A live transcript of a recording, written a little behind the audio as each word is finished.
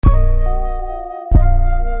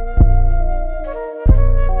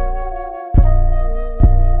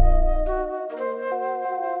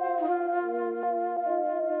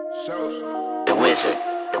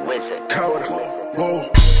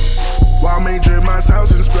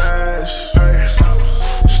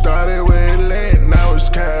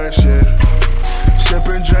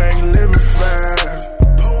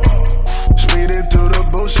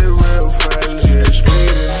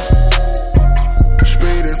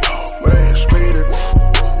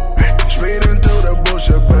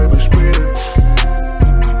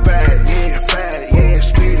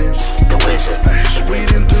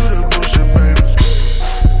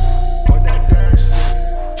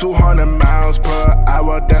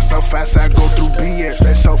power that's so fast I go through BS.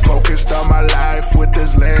 Been so focused on my life with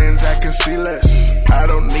this lens I can see less. I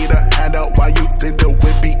don't need a handout, why you think the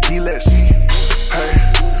whip be keyless? Hey,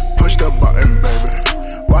 push the button, baby.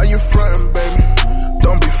 Why you frontin', baby?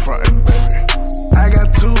 Don't be frontin', baby. I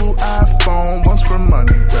got 2 iPhones, one's for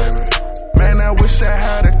money, baby. Man, I wish I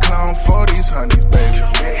had a clone for these honeys, baby.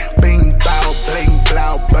 Bing, bow, bling,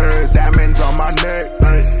 blow, bird, diamonds on my neck.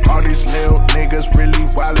 All these little niggas really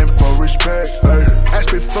wildin' for respect.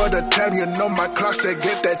 Asked me for the time, you know my clock said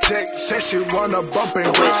get that check. Said she wanna bump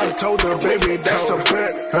and grind, told her baby that's a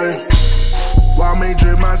bet. Want me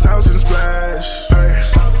drip my sauce and splash.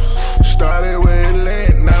 Started with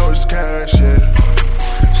lint, now it's cash, yeah.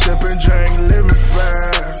 Sippin', drink, living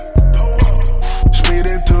fast.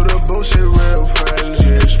 Speeding through the bullshit real fast,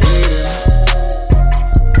 yeah.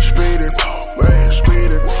 Speeding,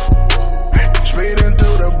 speeding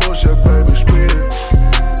through the bullshit, baby. Speeding,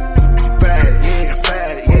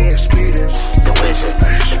 fat, yeah, speeding.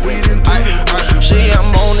 Speeding through the bullshit. See,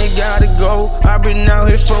 I'm on it, gotta go. I've been out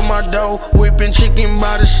here for my dough, whipping chicken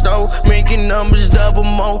by the stove, making numbers double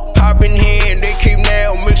more. Hopping here and they keep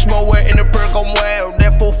now, mix more wet in the perk on well.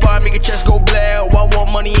 That 4-5 make your chest go blow. I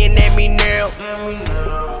want money in that me now.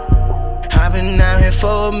 I've been out here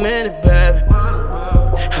for a minute, baby.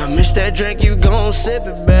 I miss that drink, you gon' sip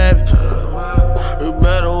it, baby. You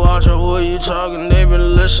better watch out what you talking. They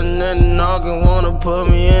been listening and knocking, wanna put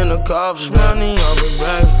me in the coffin. Money on me,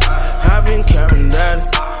 baby. I been counting that.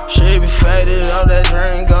 She be faded off that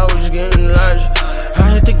drink, I was getting large.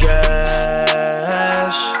 I hit the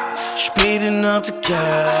gas, speeding up the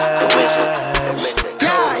cash.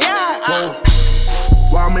 Yeah.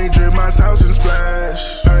 Want me drip my sauce and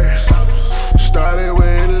splash. Started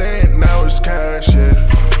with lint, now it's cash, yeah.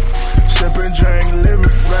 Sippin', drink, living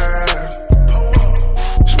fast.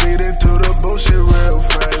 Speeding through the bullshit real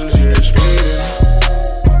fast,